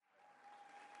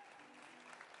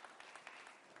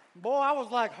Boy, I was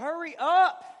like, hurry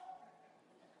up.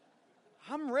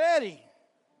 I'm ready.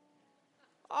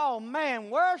 Oh, man,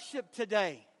 worship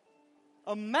today.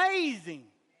 Amazing.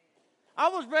 I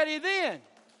was ready then.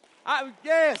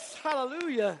 Yes,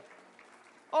 hallelujah.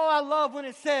 Oh, I love when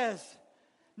it says,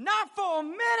 not for a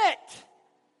minute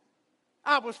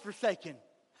I was forsaken.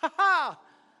 Ha ha.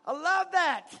 I love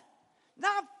that.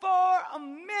 Not for a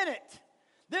minute.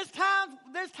 There's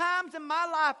times in my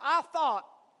life I thought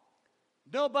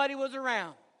nobody was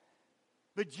around.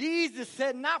 But Jesus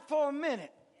said, not for a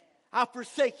minute I'll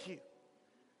forsake you.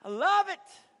 I love it.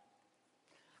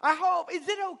 I hope, is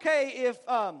it okay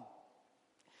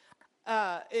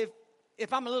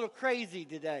if I'm a little crazy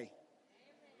today?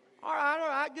 All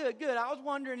right, good. I was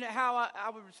wondering how I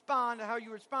would respond, how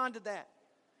you respond to that.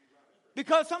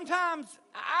 Because sometimes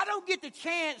I don't get the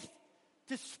chance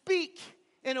to speak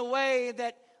in a way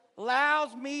that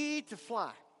allows me to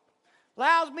fly,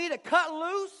 allows me to cut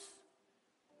loose,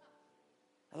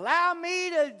 allow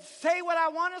me to say what I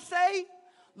want to say,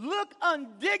 look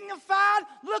undignified,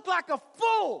 look like a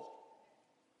fool.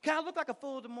 Can I look like a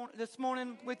fool this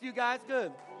morning with you guys?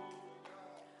 Good.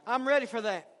 I'm ready for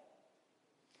that.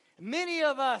 Many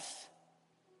of us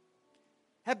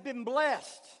have been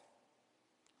blessed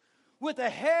with a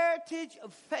heritage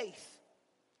of faith,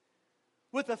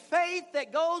 with a faith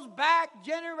that goes back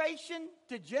generation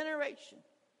to generation.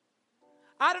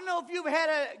 I don't know if you've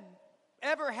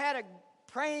ever had a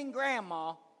praying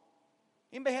grandma.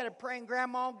 Anybody had a praying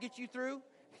grandma get you through?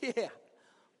 Yeah.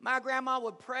 My grandma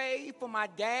would pray for my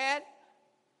dad,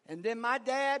 and then my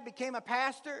dad became a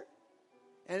pastor,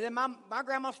 and then my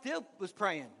grandma still was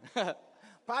praying.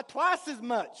 Probably twice as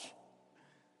much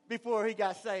before he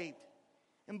got saved.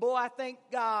 And boy, I thank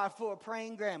God for a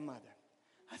praying grandmother.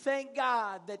 I thank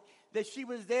God that she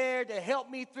was there to help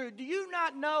me through. Do you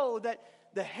not know that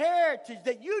the heritage,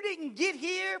 that you didn't get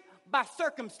here by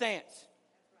circumstance?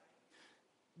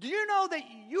 Do you know that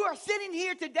you are sitting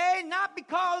here today not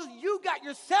because you got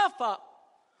yourself up,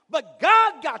 but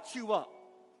God got you up?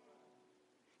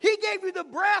 He gave you the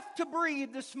breath to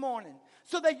breathe this morning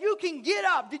so that you can get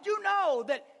up. Did you know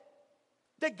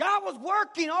that God was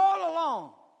working all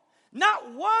along?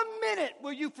 Not 1 minute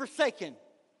were you forsaken.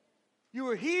 You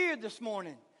were here this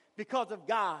morning because of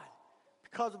God,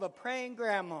 because of a praying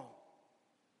grandma.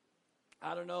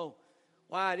 I don't know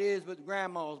why it is with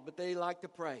grandmas, but they like to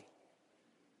pray.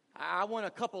 I want a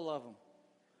couple of them.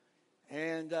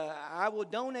 And I will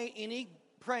donate any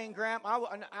praying grandma.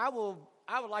 I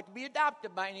would like to be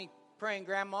adopted by any praying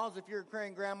grandmas. If you're a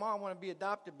praying grandma, I want to be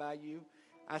adopted by you.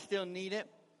 I still need it.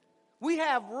 We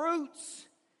have roots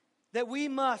that we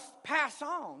must pass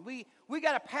on. We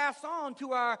got to pass on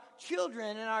to our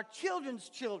children and our children's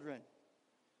children.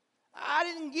 I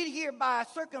didn't get here by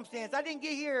circumstance. I didn't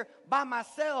get here by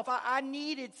myself. I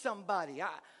needed somebody.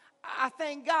 I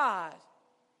thank God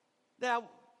that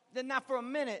not for a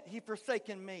minute he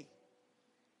forsaken me.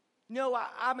 You know,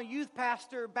 I'm a youth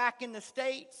pastor back in the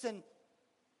States,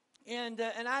 and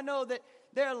I know that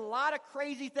there are a lot of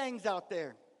crazy things out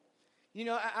there. You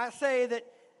know, I say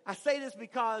this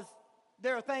because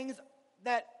there are things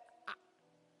that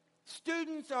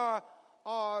students are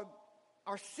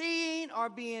seeing, are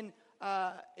being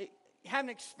having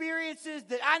experiences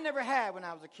that I never had when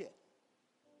I was a kid.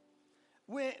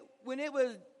 When it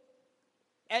was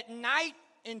at night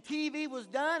and TV was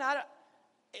done,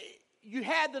 you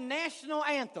had the national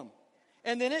anthem,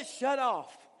 and then it shut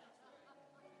off.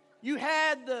 You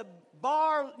had the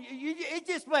bar, it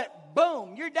just went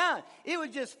boom, you're done. It was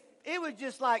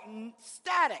just like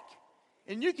static.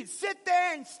 And you could sit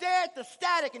there and stare at the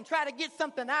static and try to get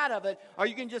something out of it, or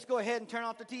you can just go ahead and turn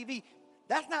off the TV.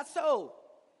 That's not so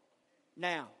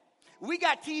now. We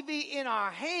got TV in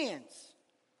our hands.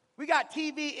 We got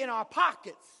TV in our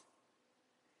pockets.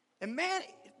 And man,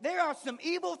 there are some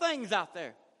evil things out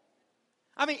there.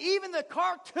 I mean, even the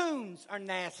cartoons are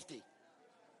nasty.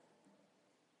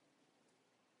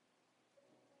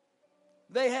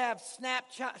 They have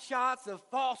snapshots of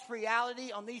false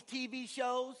reality on these TV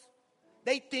shows.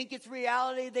 They think it's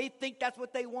reality. They think that's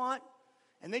what they want.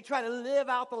 And they try to live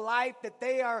out the life that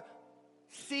they are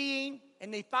seeing,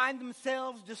 and they find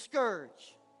themselves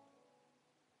discouraged.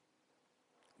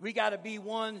 We got to be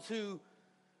ones who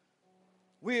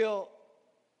will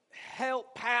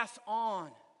help pass on.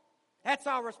 That's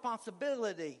our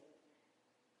responsibility.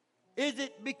 Is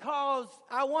it because,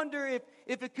 I wonder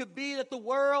if it could be that the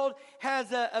world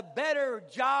has a better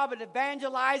job at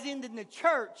evangelizing than the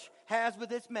church has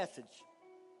with its message?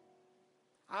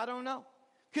 I don't know.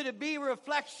 Could it be a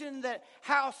reflection that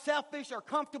how selfish or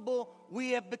comfortable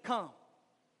we have become?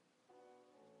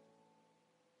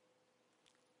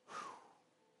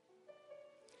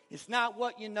 It's not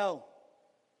what you know.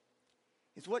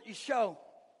 It's what you show.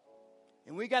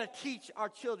 And we got to teach our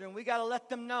children. We got to let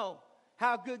them know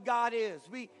how good God is.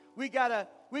 We got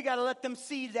to let them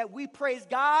see that we praise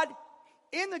God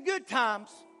in the good times,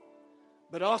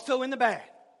 but also in the bad.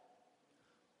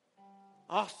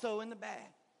 Also in the bad.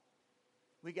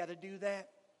 We got to do that.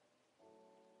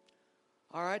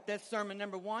 All right, that's sermon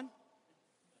number 1.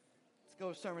 Let's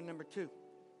go to sermon number 2.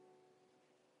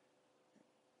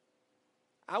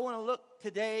 I want to look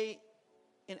today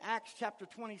in Acts chapter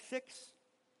 26,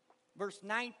 verse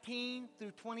 19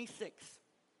 through 26.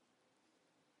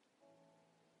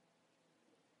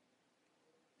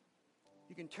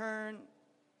 You can turn,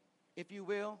 if you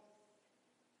will.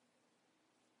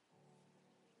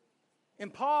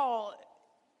 And Paul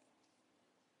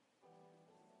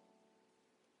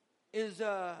is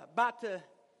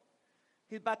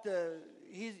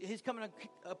he's coming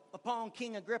upon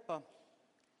King Agrippa.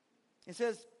 It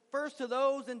says, first to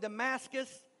those in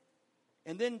Damascus,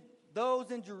 and then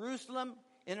those in Jerusalem,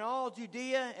 and in all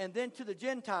Judea, and then to the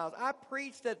Gentiles. I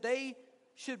preach that they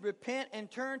should repent and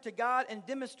turn to God and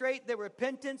demonstrate their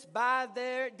repentance by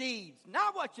their deeds.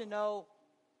 Not what you know,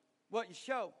 what you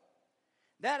show.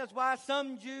 That is why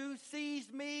some Jews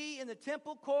seized me in the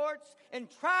temple courts and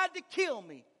tried to kill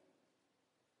me.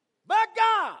 But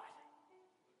God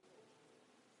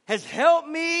has helped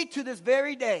me to this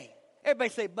very day. Everybody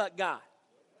say, but God.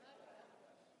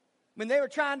 When they were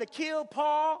trying to kill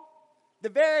Paul, the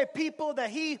very people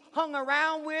that he hung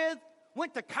around with,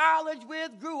 went to college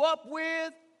with, grew up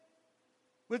with,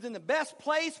 was in the best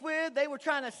place with, they were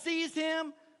trying to seize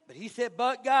him. But he said,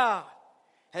 but God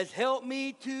has helped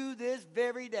me to this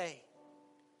very day.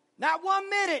 Not 1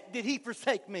 minute did he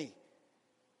forsake me.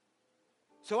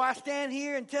 So I stand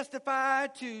here and testify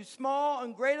to small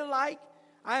and great alike.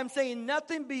 I am saying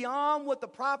nothing beyond what the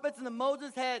prophets and the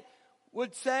Moses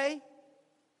would say.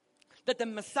 That the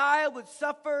Messiah would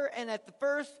suffer and at the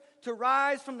first to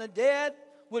rise from the dead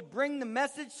would bring the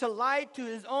message to light to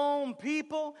his own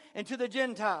people and to the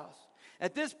Gentiles.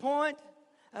 At this point,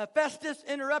 Festus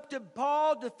interrupted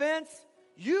Paul's defense.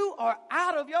 You are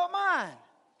out of your mind.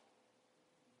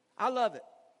 I love it.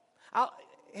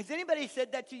 Has anybody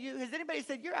said that to you? Has anybody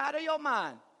said you're out of your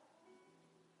mind?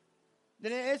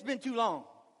 Then it's been too long.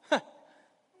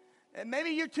 Maybe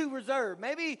you're too reserved.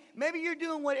 Maybe you're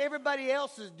doing what everybody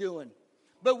else is doing.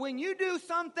 But when you do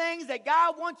some things that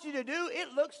God wants you to do,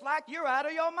 it looks like you're out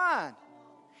of your mind.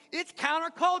 It's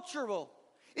countercultural.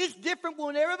 It's different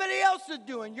when everybody else is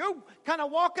doing. You're kind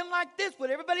of walking like this, what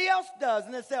everybody else does.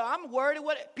 And they say, I'm worried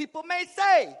what people may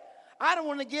say. I don't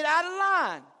want to get out of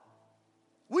line.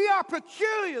 We are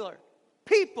peculiar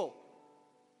people.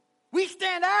 We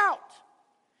stand out.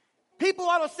 People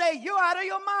ought to say, you're out of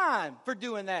your mind for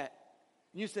doing that.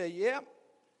 And you say, yeah.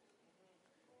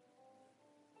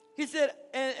 He said,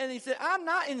 and he said, I'm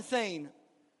not insane.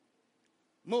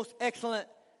 Most excellent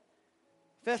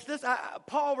Festus.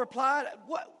 Paul replied,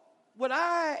 what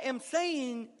I am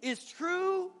saying is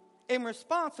true and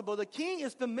responsible. The king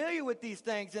is familiar with these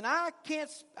things, and I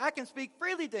can speak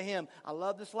freely to him. I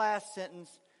love this last sentence.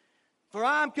 For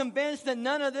I am convinced that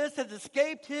none of this has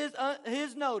escaped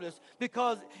his notice,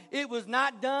 because it was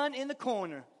not done in the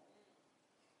corner.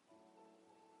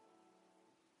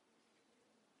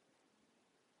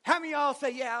 How many of y'all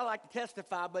say, yeah, I like to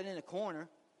testify, but in a corner?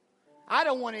 I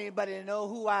don't want anybody to know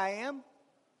who I am.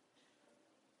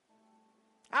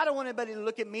 I don't want anybody to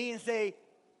look at me and say,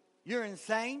 you're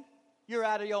insane. You're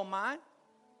out of your mind.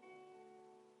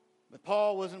 But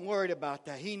Paul wasn't worried about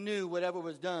that. He knew whatever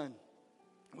was done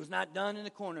was not done in the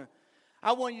corner.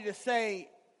 I want you to say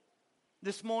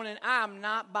this morning, I'm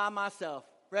not by myself.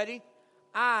 Ready?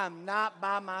 I'm not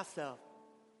by myself.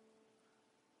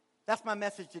 That's my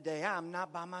message today. I'm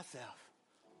not by myself.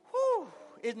 Whew.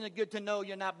 Isn't it good to know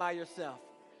you're not by yourself?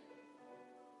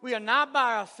 We are not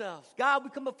by ourselves. God, we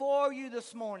come before you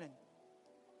this morning.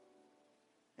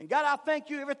 And God, I thank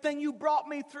you, everything you brought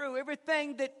me through,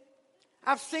 everything that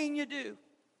I've seen you do.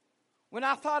 When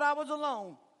I thought I was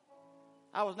alone,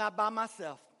 I was not by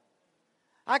myself.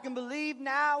 I can believe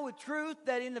now with truth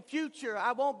that in the future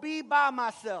I won't be by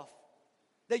myself,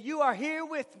 that you are here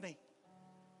with me.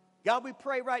 God, we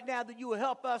pray right now that you will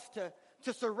help us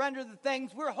to surrender the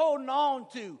things we're holding on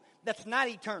to that's not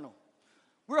eternal.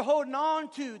 We're holding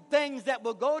on to things that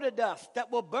will go to dust,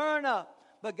 that will burn up.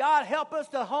 But God, help us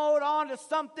to hold on to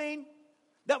something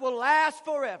that will last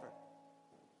forever.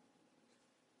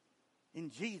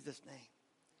 In Jesus'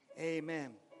 name,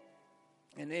 amen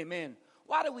and amen.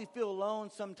 Why do we feel alone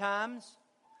sometimes?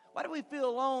 Why do we feel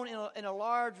alone in a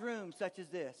large room such as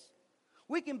this?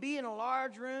 We can be in a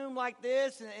large room like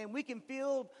this, and we can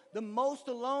feel the most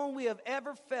alone we have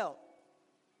ever felt.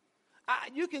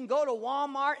 You can go to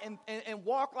Walmart and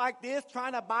walk like this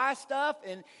trying to buy stuff,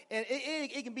 and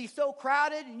it can be so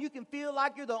crowded, and you can feel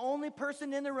like you're the only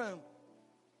person in the room.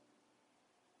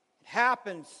 It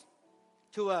happens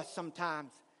to us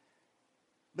sometimes.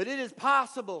 But it is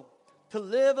possible to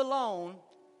live alone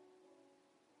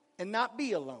and not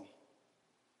be alone.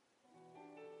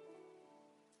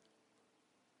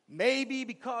 Maybe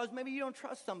because maybe you don't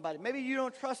trust somebody. Maybe you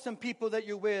don't trust some people that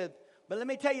you're with. But let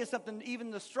me tell you something.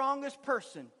 Even the strongest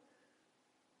person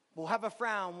will have a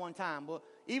frown one time. Well,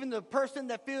 even the person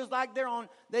that feels like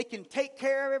they can take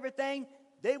care of everything,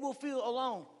 they will feel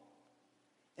alone.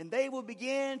 And they will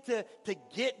begin to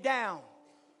get down.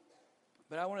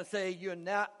 But I want to say you're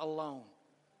not alone.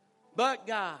 But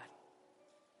God.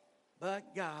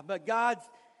 But God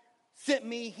sent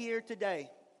me here today.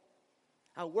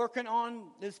 I'm working on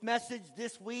this message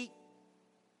this week.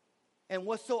 And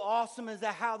what's so awesome is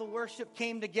that how the worship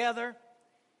came together.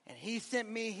 And He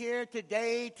sent me here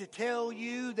today to tell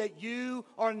you that you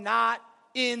are not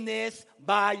in this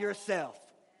by yourself.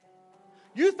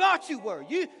 You thought you were.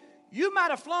 You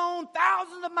might have flown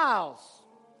thousands of miles.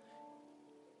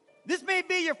 This may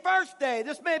be your first day.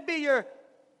 This may be your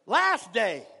last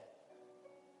day.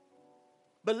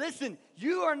 But listen,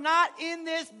 you are not in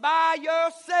this by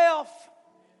yourself.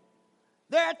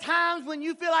 There are times when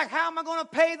you feel like, how am I going to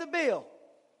pay the bill?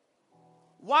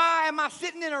 Why am I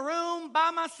sitting in a room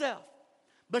by myself?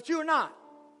 But you're not.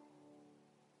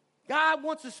 God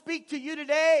wants to speak to you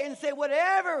today and say,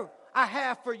 whatever I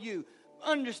have for you,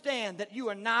 understand that you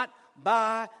are not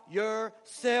by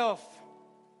yourself.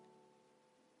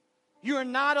 You are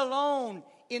not alone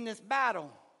in this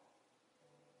battle.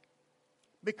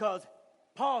 Because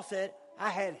Paul said, I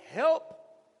had help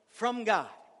from God.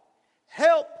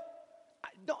 Help.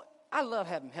 I love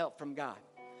having help from God.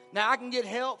 Now, I can get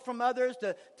help from others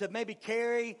to maybe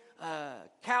carry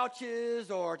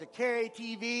couches or to carry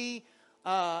TV.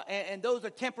 And those are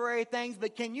temporary things.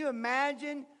 But can you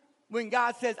imagine when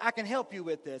God says, I can help you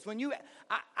with this?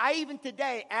 I even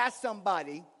today asked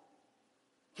somebody,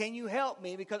 can you help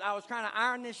me? Because I was trying to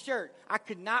iron this shirt. I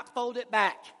could not fold it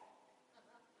back.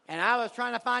 And I was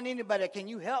trying to find anybody, can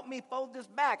you help me fold this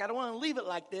back? I don't want to leave it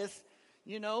like this.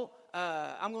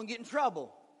 I'm going to get in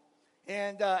trouble.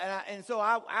 And so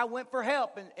I went for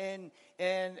help, and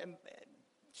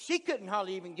she couldn't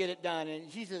hardly even get it done.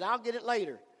 And she said, I'll get it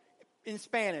later in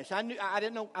Spanish. I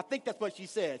didn't know. I think that's what she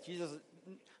said. She says,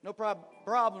 no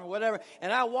problem or whatever.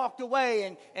 And I walked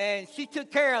away, and she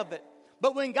took care of it.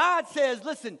 But when God says,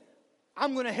 listen,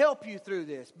 I'm going to help you through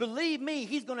this. Believe me,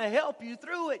 He's going to help you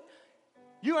through it.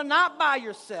 You are not by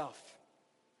yourself.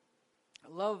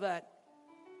 I love that.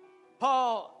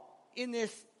 Paul, in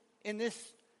this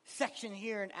section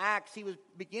here in Acts, he was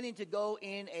beginning to go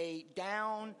in a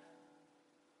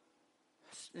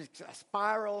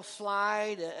spiral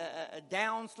slide, a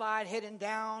down slide, heading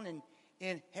down,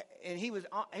 and he was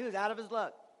out of his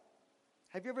luck.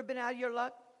 Have you ever been out of your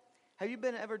luck? Have you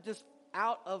been ever just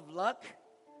out of luck?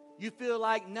 You feel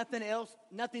like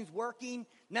nothing's working,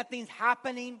 nothing's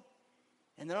happening,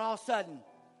 and then all of a sudden,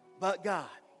 but God,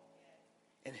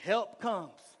 and help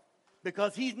comes,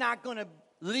 because He's not going to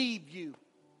leave you.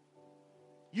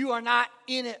 You are not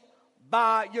in it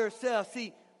by yourself.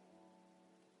 See,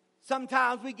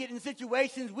 sometimes we get in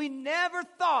situations we never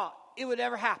thought it would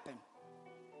ever happen.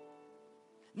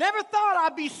 Never thought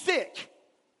I'd be sick.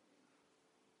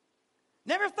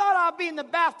 Never thought I'd be in the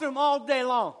bathroom all day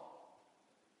long.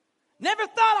 Never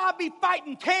thought I'd be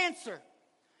fighting cancer.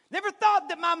 Never thought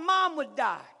that my mom would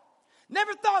die.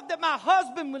 Never thought that my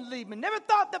husband would leave me. Never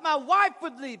thought that my wife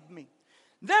would leave me.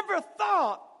 Never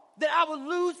thought that I would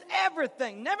lose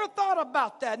everything. Never thought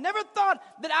about that. Never thought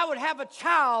that I would have a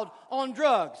child on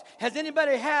drugs. Has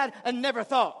anybody had a never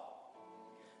thought?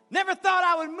 Never thought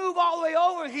I would move all the way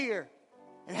over here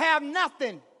and have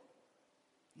nothing.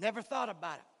 Never thought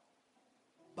about it.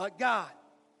 But God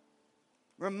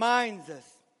reminds us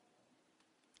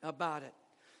about it.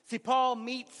 See, Paul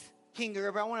meets King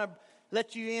Agrippa. I want to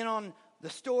let you in on the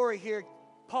story here.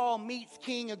 Paul meets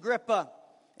King Agrippa,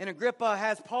 and Agrippa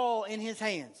has Paul in his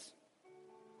hands.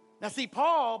 Now, see,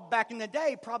 Paul, back in the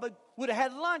day, probably would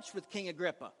have had lunch with King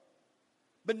Agrippa.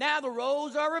 But now the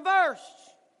roles are reversed.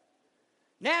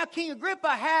 Now King Agrippa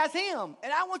has him.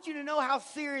 And I want you to know how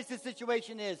serious this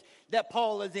situation is that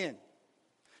Paul is in.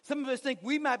 Some of us think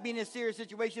we might be in a serious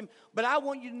situation, but I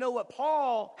want you to know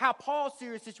how Paul's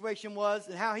serious situation was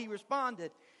and how he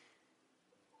responded.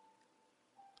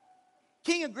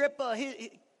 King Agrippa, his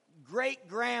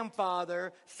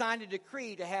great-grandfather, signed a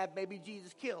decree to have baby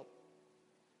Jesus killed.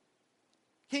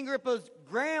 King Agrippa's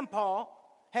grandpa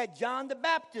had John the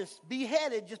Baptist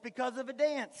beheaded just because of a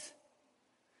dance.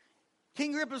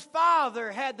 King Agrippa's father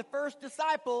had the first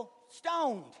disciple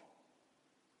stoned.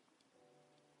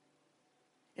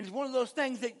 And it's one of those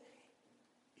things that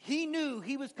he knew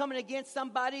he was coming against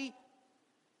somebody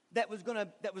that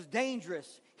was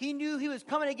dangerous. He knew he was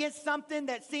coming against something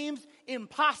that seems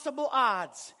impossible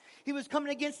odds. He was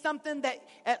coming against something that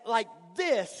like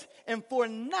this, and for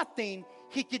nothing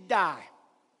he could die.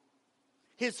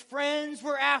 His friends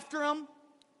were after him,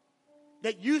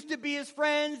 that used to be his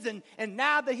friends, and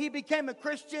now that he became a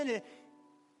Christian,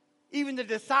 even the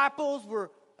disciples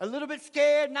were a little bit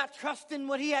scared, not trusting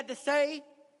what he had to say.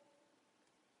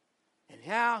 And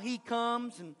now he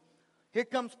comes, and here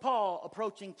comes Paul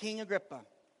approaching King Agrippa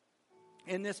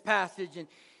in this passage,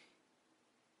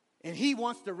 and he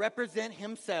wants to represent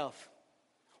himself.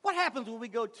 What happens when we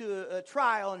go to a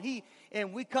trial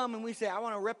and we come and we say, I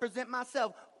want to represent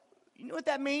myself? You know what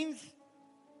that means?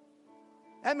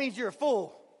 That means you're a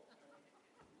fool.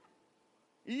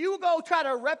 You go try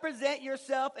to represent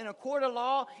yourself in a court of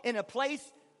law in a place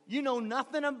you know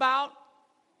nothing about.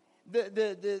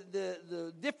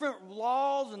 The different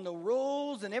laws and the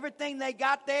rules and everything they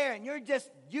got there, and you're just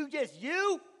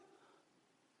you.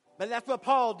 But that's what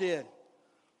Paul did.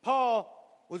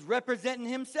 Paul was representing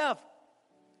himself.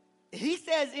 He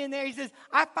says in there, he says,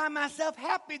 I find myself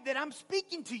happy that I'm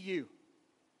speaking to you.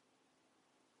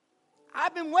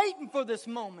 I've been waiting for this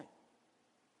moment.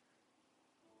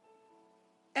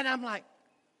 And I'm like,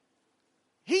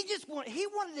 he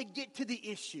wanted to get to the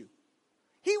issue.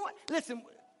 Listen,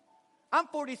 I'm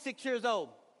 46 years old.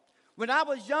 When I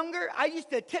was younger, I used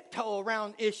to tiptoe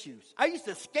around issues. I used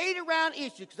to skate around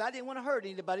issues because I didn't want to hurt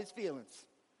anybody's feelings.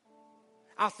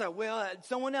 I said, well,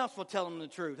 someone else will tell them the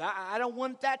truth. I don't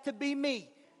want that to be me.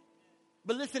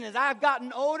 But listen, as I've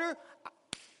gotten older,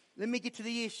 let me get to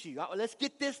the issue. Let's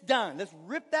get this done. Let's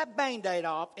rip that Band-Aid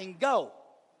off and go.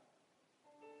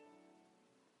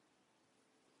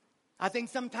 I think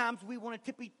sometimes we want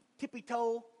to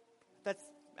tippy-toe. I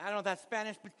don't know if that's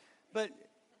Spanish, but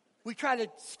we try to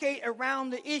skate around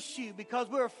the issue because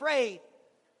we're afraid,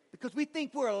 because we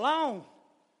think we're alone.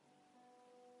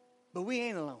 But we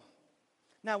ain't alone.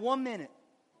 Not 1 minute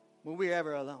when we're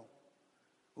ever alone.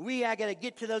 I got to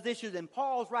get to those issues, and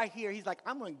Paul's right here. He's like,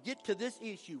 I'm going to get to this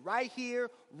issue right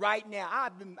here, right now.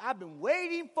 I've been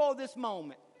waiting for this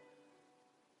moment.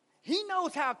 He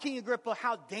knows how King Agrippa,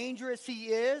 how dangerous he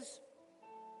is.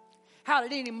 How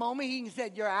at any moment he can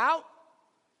say, you're out.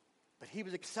 But he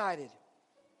was excited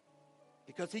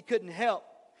because he couldn't help.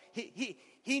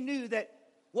 He knew that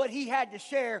what he had to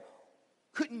share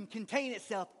couldn't contain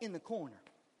itself in the corner.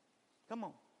 Come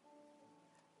on.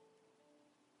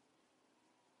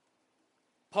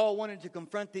 Paul wanted to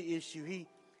confront the issue.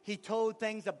 He told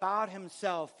things about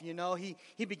himself, you know. He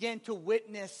began to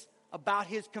witness about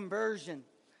his conversion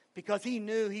because he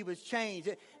knew he was changed.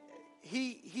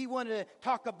 He wanted to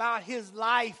talk about his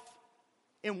life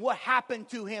and what happened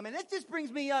to him. And this just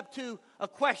brings me up to a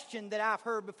question that I've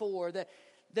heard before, that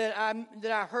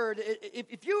I heard.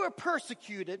 If you were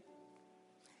persecuted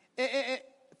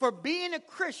for being a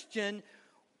Christian,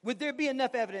 would there be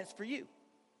enough evidence for you?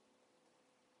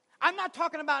 I'm not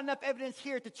talking about enough evidence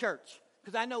here at the church,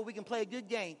 because I know we can play a good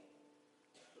game.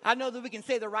 I know that we can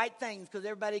say the right things, because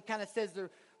everybody kind of says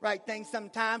the right things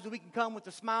sometimes. We can come with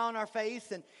a smile on our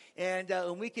face, and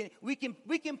we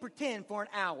can pretend for an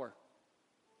hour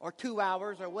or 2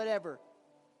 hours or whatever.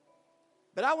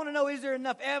 But I want to know, is there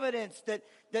enough evidence that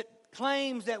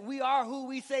claims that we are who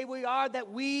we say we are, that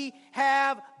we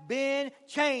have been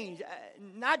changed?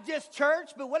 Not just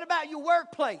church, but what about your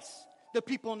workplace? Do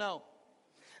people know?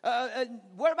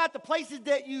 What about the places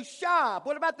that you shop?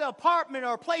 What about the apartment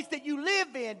or place that you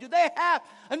live in? Do they have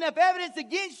enough evidence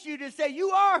against you to say you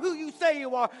are who you say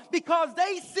you are? Because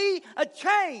they see a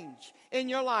change in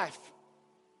your life.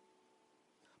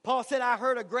 Paul said, I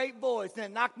heard a great voice and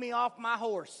it knocked me off my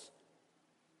horse.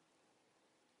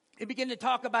 He began to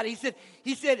talk about it.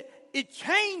 He said, it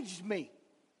changed me.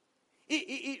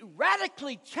 It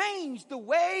radically changed the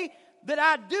way that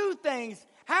I do things.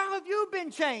 How have you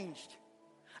been changed?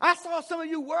 I saw some of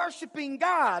you worshiping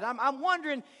God. I'm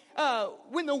wondering,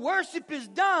 when the worship is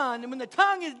done and when the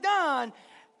tongue is done,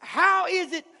 how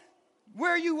is it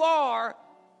where you are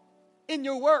in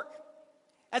your work?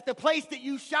 At the place that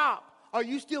you shop, are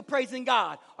you still praising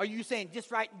God? Are you saying,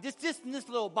 just in this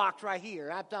little box right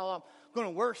here, I'm going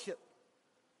to worship?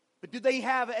 But do they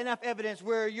have enough evidence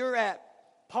where you're at?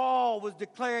 Paul was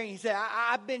declaring, he said,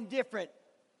 I've been different.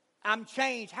 I'm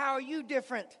changed. How are you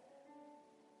different?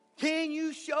 Can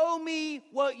you show me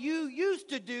what you used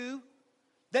to do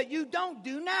that you don't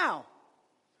do now?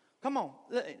 Come on.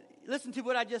 Listen to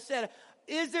what I just said.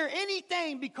 Is there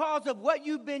anything because of what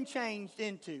you've been changed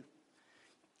into?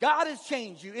 God has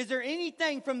changed you. Is there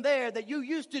anything from there that you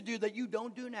used to do that you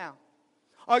don't do now?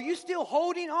 Are you still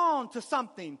holding on to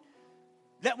something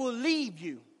that will leave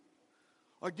you?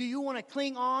 Or do you want to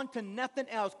cling on to nothing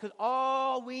else? Because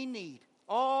all we need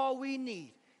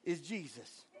is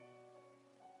Jesus.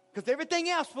 Because everything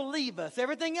else will leave us.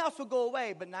 Everything else will go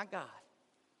away, but not God.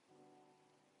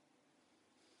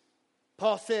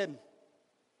 Paul said,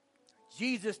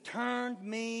 Jesus turned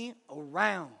me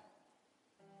around.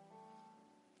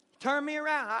 Turn me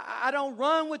around. I don't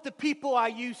run with the people I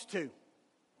used to.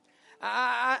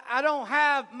 I don't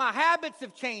have, my habits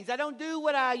have changed. I don't do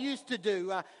what I used to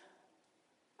do.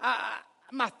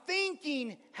 My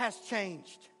thinking has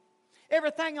changed.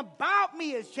 Everything about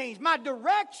me has changed. My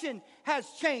direction has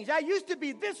changed. I used to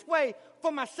be this way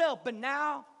for myself, but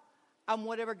now I'm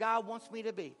whatever God wants me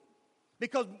to be.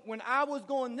 Because when I was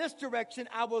going this direction,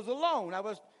 I was alone. I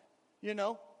was,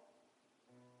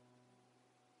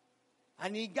 I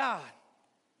need God.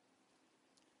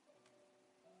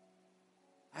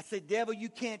 I say, devil, you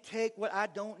can't take what I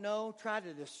don't know, try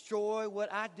to destroy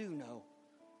what I do know.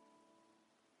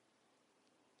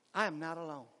 I am not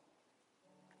alone.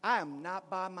 I am not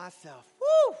by myself.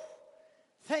 Woo!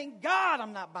 Thank God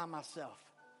I'm not by myself.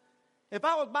 If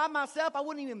I was by myself, I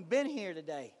wouldn't even been here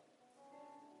today.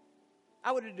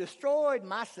 I would have destroyed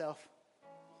myself.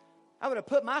 I would have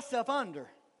put myself under.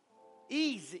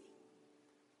 Easy.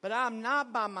 But I'm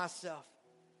not by myself.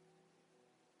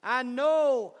 I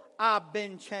know I've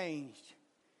been changed.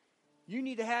 You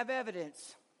need to have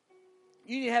evidence.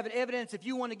 You need to have evidence if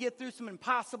you want to get through some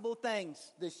impossible things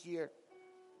this year.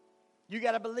 You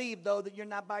got to believe, though, that you're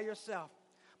not by yourself.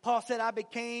 Paul said, I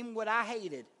became what I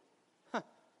hated.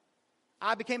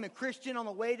 I became a Christian on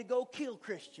the way to go kill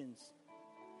Christians.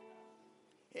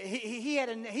 He had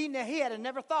a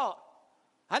never thought.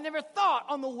 I never thought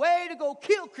on the way to go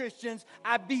kill Christians,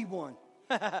 I'd be one.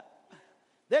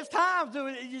 There's times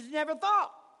that you just never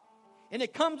thought. And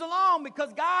it comes along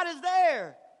because God is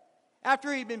there.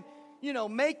 After he'd been,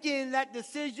 making that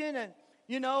decision and,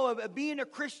 of being a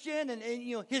Christian and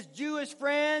his Jewish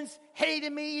friends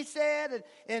hated me, he said.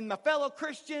 And my fellow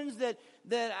Christians that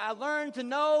I learned to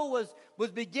know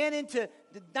was beginning to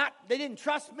they didn't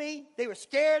trust me. They were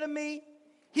scared of me.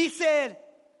 He said,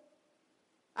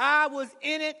 I was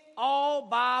in it all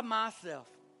by myself.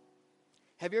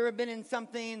 Have you ever been in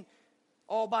something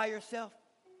all by yourself?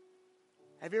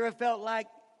 Have you ever felt like,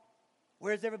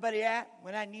 where's everybody at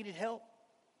when I needed help?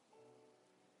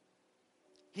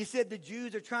 He said the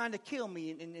Jews are trying to kill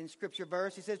me in scripture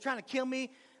verse. He says trying to kill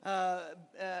me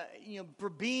for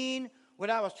being what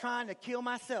I was trying to kill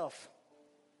myself.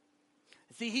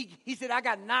 See, he said I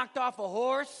got knocked off a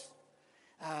horse.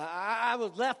 I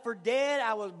was left for dead.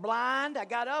 I was blind. I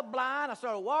got up blind. I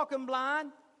started walking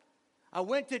blind. I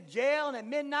went to jail, and at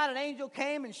midnight an angel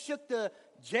came and shook the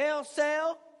jail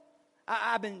cell.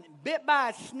 I've been bit by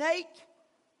a snake,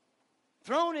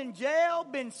 thrown in jail,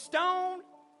 been stoned.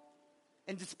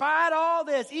 And despite all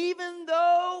this, even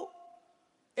though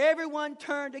everyone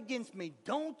turned against me,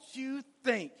 don't you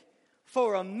think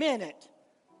for a minute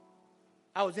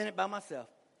I was in it by myself.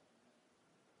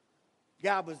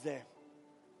 God was there.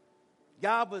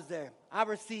 God was there. I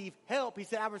received help. He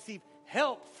said, I received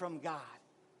help from God.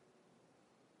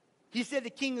 He said to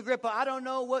King Agrippa, I don't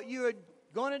know what you're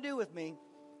going to do with me,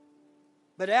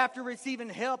 but after receiving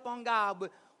help on God,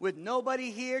 with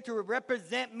nobody here to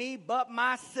represent me but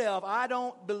myself, I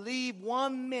don't believe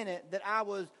 1 minute that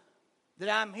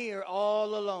I'm here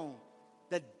all alone.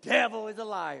 The devil is a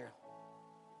liar.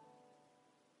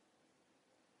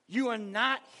 You are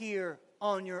not here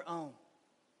on your own.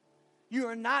 You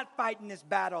are not fighting this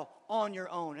battle on your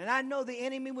own. And I know the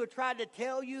enemy will try to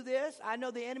tell you this. I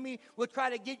know the enemy will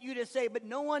try to get you to say, but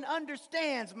no one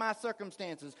understands my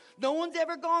circumstances. No one's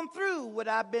ever gone through what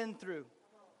I've been through.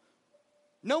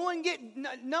 They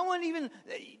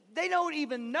don't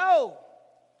even know.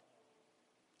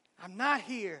 I'm not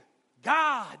here.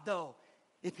 God, though,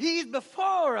 if he's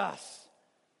before us,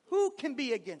 who can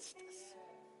be against us?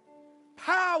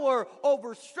 Power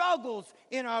over struggles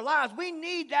in our lives. We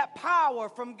need that power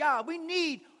from God. We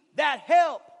need that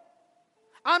help.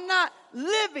 I'm not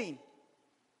living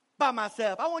by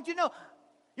myself. I want you to know,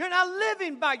 you're not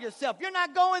living by yourself. You're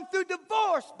not going through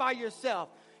divorce by yourself.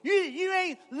 You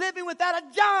ain't living without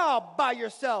a job by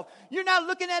yourself. You're not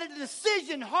looking at a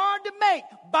decision hard to make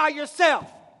by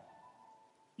yourself.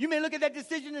 You may look at that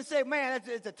decision and say, man,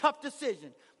 it's a tough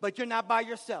decision, but you're not by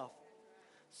yourself.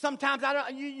 Sometimes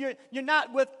you're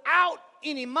not without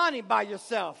any money by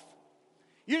yourself.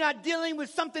 You're not dealing with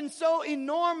something so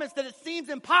enormous that it seems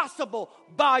impossible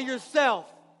by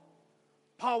yourself.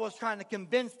 Paul was trying to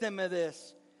convince them of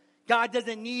this. God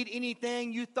doesn't need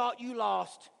anything you thought you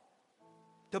lost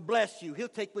to bless you. He'll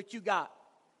take what you got.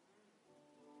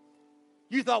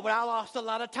 You thought, well, I lost a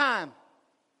lot of time.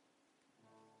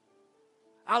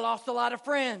 I lost a lot of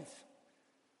friends.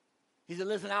 He said,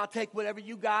 listen, I'll take whatever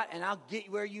you got and I'll get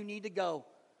you where you need to go.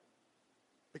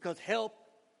 Because help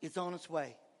is on its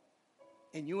way.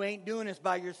 And you ain't doing this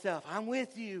by yourself. I'm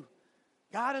with you.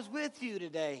 God is with you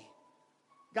today.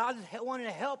 God is wanting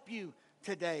to help you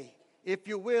today if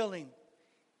you're willing.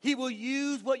 He will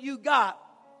use what you got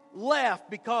left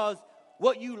because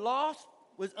what you lost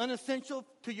was unessential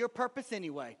to your purpose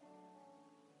anyway.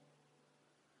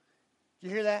 You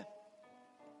hear that?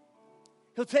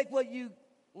 He'll take what you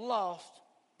lost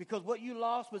because what you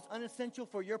lost was unessential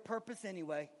for your purpose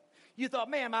anyway. You thought,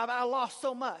 man, I lost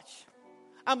so much.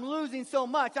 I'm losing so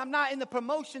much. I'm not in the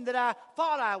promotion that I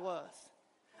thought I was.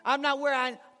 I'm not where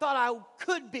I thought I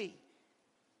could be.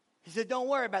 He said, don't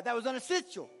worry about it. That was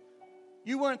unessential.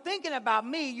 You weren't thinking about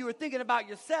me. You were thinking about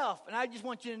yourself. And I just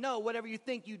want you to know, whatever you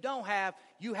think you don't have,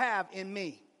 you have in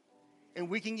me. And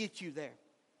we can get you there.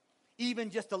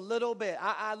 Even just a little bit.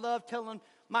 I love telling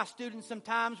my students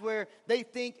sometimes where they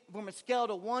think from a scale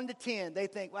of 1 to 10, they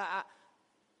think, well,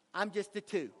 I'm just a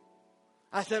 2.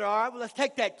 I said, all right, well, let's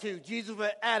take that 2. Jesus will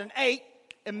add an 8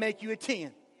 and make you a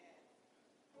 10.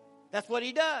 That's what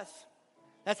he does.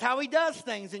 That's how he does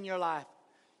things in your life.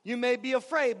 You may be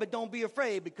afraid, but don't be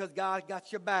afraid because God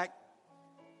got your back.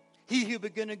 He who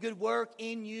began a good work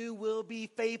in you will be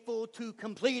faithful to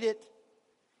complete it.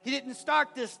 He didn't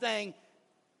start this thing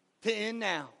to end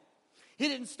now. He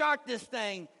didn't start this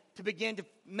thing to begin to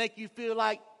make you feel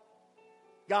like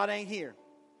God ain't here.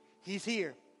 He's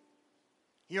here.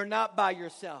 You're not by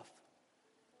yourself.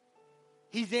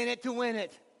 He's in it to win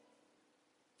it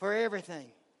for everything.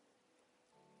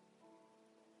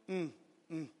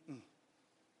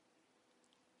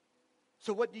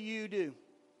 So what do you do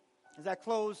as I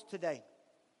close today?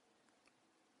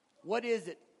 What is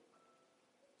it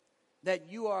that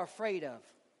you are afraid of?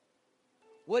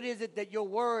 What is it that you're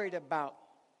worried about?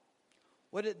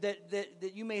 What is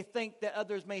that you may think that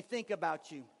others may think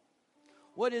about you?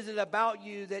 What is it about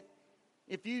you that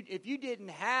if you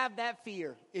didn't have that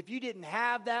fear, if you didn't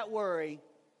have that worry,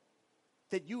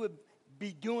 that you would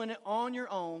be doing it on your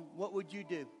own, what would you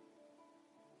do?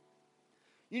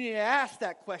 You need to ask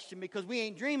that question because we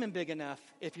ain't dreaming big enough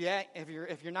if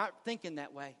you're not thinking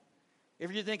that way.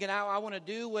 If you're thinking, I want to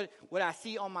do what I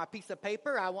see on my piece of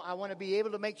paper, I want to be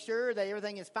able to make sure that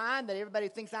everything is fine, that everybody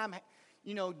thinks I'm,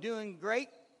 doing great.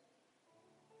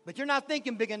 But you're not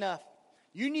thinking big enough.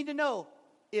 You need to know,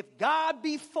 if God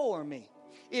be for me,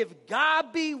 if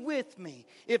God be with me,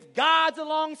 if God's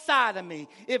alongside of me,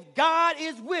 if God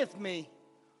is with me,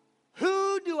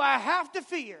 who do I have to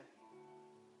fear?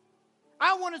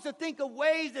 I want us to think of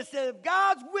ways that say, if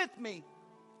God's with me,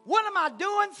 what am I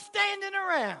doing standing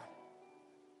around?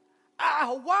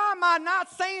 Why am I not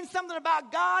saying something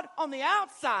about God on the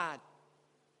outside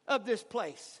of this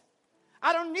place?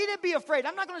 I don't need to be afraid.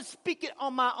 I'm not going to speak it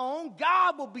on my own.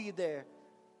 God will be there.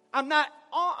 I'm not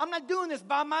doing this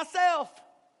by myself.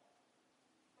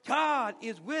 God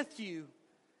is with you.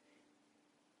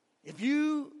 If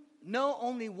you know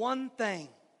only one thing,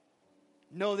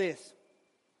 know this.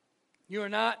 You are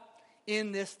not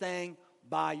in this thing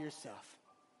by yourself.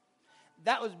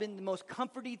 That has been the most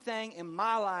comforting thing in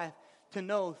my life to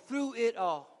know through it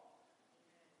all.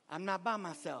 I'm not by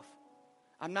myself.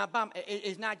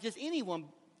 It's not just anyone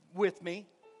with me.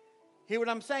 Hear what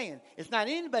I'm saying? It's not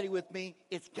anybody with me.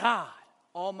 It's God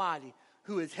Almighty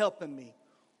who is helping me.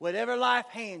 Whatever life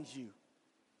hands you.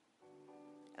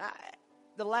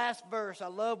 The last verse, I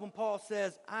love when Paul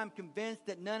says, I'm convinced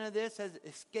that none of this has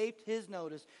escaped his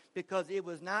notice because it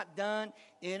was not done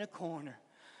in a corner.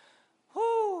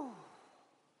 Whew.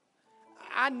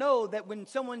 I know that when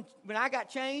I got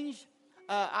changed,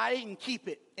 I didn't keep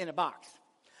it in a box.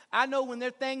 I know when there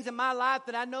are things in my life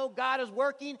that I know God is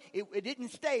working, it didn't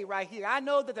stay right here. I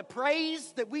know that the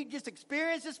praise that we just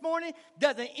experienced this morning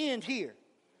doesn't end here.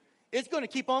 It's going to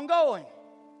keep on going.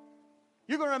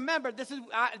 You're going to remember,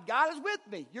 God is with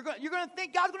me. You're going to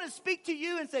think God's going to speak to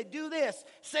you and say, do this,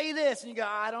 say this. And you go,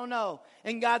 I don't know.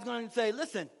 And God's going to say,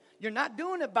 listen, you're not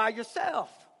doing it by yourself.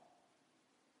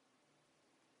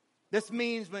 This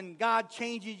means when God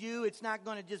changes you, it's not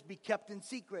going to just be kept in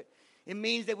secret. It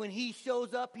means that when he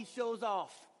shows up, he shows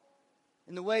off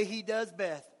in the way he does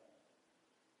best.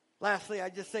 Lastly, I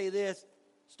just say this.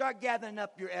 Start gathering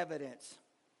up your evidence.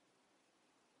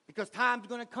 Because time's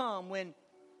going to come when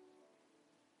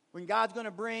God's going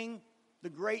to bring the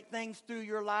great things through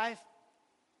your life.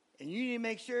 And you need to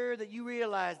make sure that you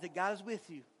realize that God is with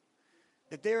you.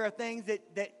 That there are things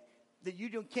that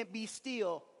you can't be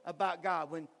still about God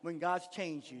when God's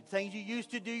changed you. Things you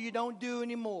used to do, you don't do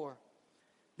anymore.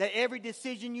 That every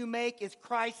decision you make is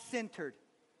Christ-centered.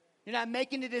 You're not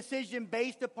making a decision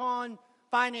based upon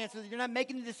finances. You're not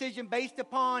making a decision based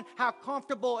upon how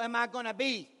comfortable am I going to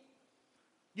be.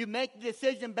 You make the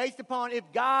decision based upon if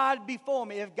God be for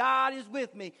me, if God is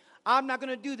with me, I'm not going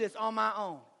to do this on my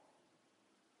own.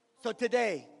 So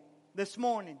today, this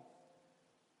morning,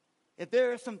 if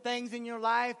there are some things in your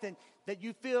life that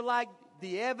you feel like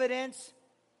the evidence,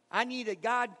 I need a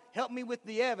God help me with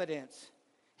the evidence.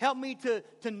 Help me to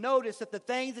notice that the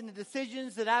things and the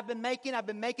decisions that I've been making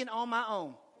on my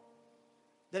own.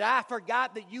 That I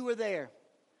forgot that you were there.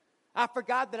 I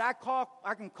forgot that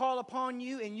I can call upon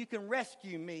you and you can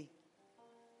rescue me.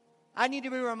 I need to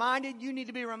be reminded, you need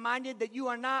to be reminded that you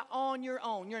are not on your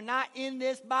own. You're not in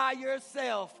this by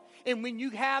yourself. And when you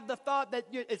have the thought that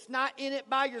it's not in it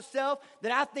by yourself,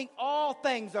 then I think all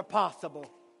things are possible.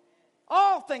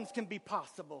 All things can be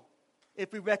possible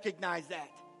if we recognize that.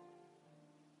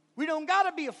 We don't got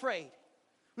to be afraid.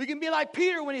 We can be like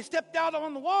Peter when he stepped out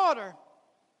on the water.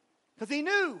 Because he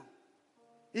knew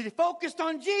if he focused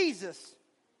on Jesus,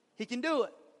 he can do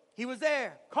it. He was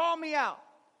there. Call me out,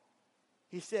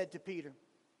 he said to Peter.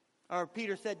 Or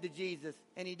Peter said to Jesus.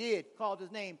 And he did. Called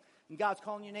his name. And God's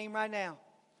calling your name right now.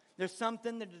 There's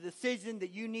something, there's a decision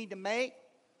that you need to make.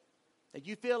 That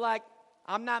you feel like,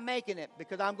 I'm not making it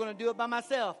because I'm going to do it by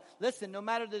myself. Listen, no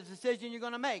matter the decision you're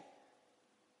going to make,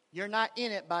 you're not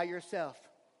in it by yourself.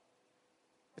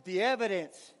 But the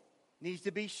evidence needs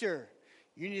to be sure.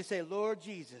 You need to say, Lord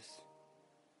Jesus,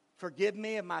 forgive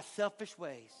me of my selfish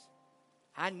ways.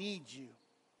 I need you.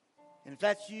 And if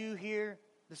that's you here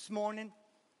this morning,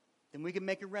 then we can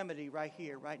make a remedy right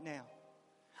here, right now.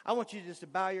 I want you just to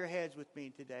bow your heads with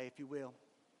me today, if you will.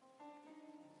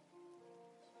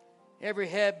 Every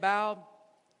head bowed.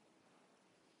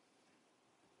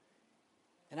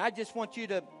 And I just want you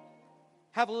to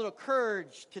have a little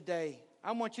courage today.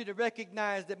 I want you to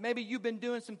recognize that maybe you've been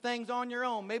doing some things on your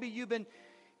own. Maybe you've been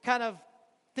kind of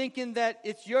thinking that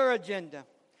it's your agenda.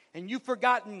 And you've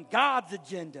forgotten God's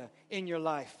agenda in your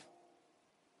life.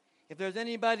 If there's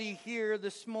anybody here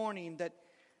this morning that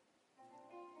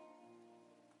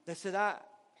said,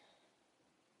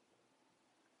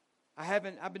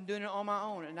 I've been doing it on my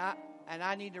own, and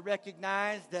I need to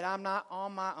recognize that I'm not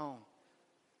on my own.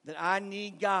 That I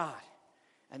need God.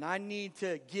 And I need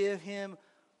to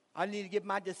give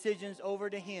my decisions over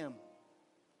to Him.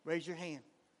 Raise your hand.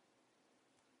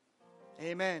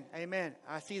 Amen. Amen.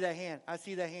 I see that hand.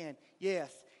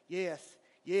 Yes.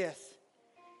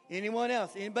 Anyone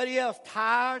else? Anybody else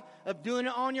tired of doing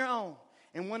it on your own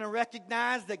and want to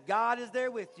recognize that God is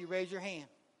there with you? Raise your hand.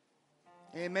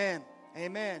 Amen.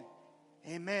 Amen.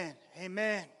 Amen.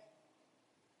 Amen.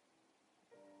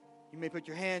 You may put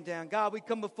your hand down. God, we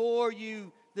come before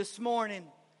you this morning.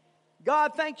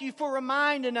 God, thank you for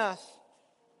reminding us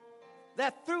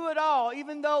that through it all,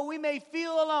 even though we may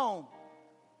feel alone,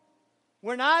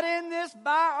 we're not in this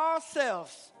by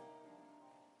ourselves.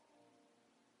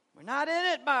 We're not in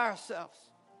it by ourselves.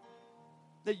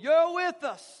 That you're with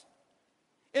us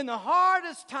in the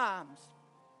hardest times,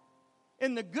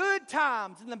 in the good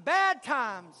times, in the bad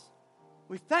times.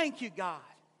 We thank you, God.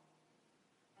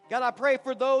 God, I pray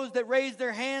for those that raised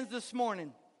their hands this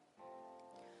morning.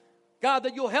 God,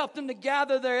 that you'll help them to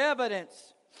gather their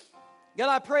evidence. God,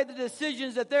 I pray the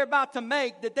decisions that they're about to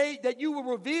make, that you will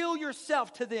reveal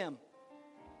yourself to them.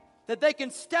 That they can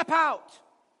step out,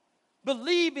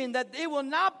 believing that it will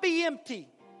not be empty,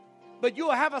 but you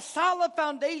will have a solid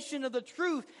foundation of the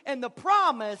truth and the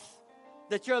promise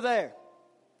that you're there.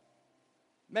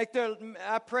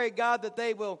 I pray, God, that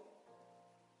they will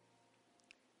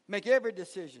make every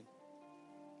decision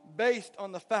based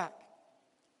on the fact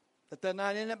that they're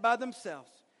not in it by themselves.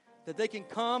 That they can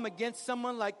come against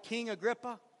someone like King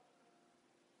Agrippa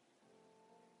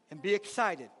and be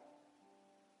excited.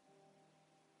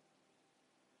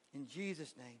 In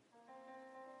Jesus' name,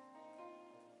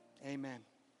 amen.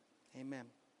 Amen.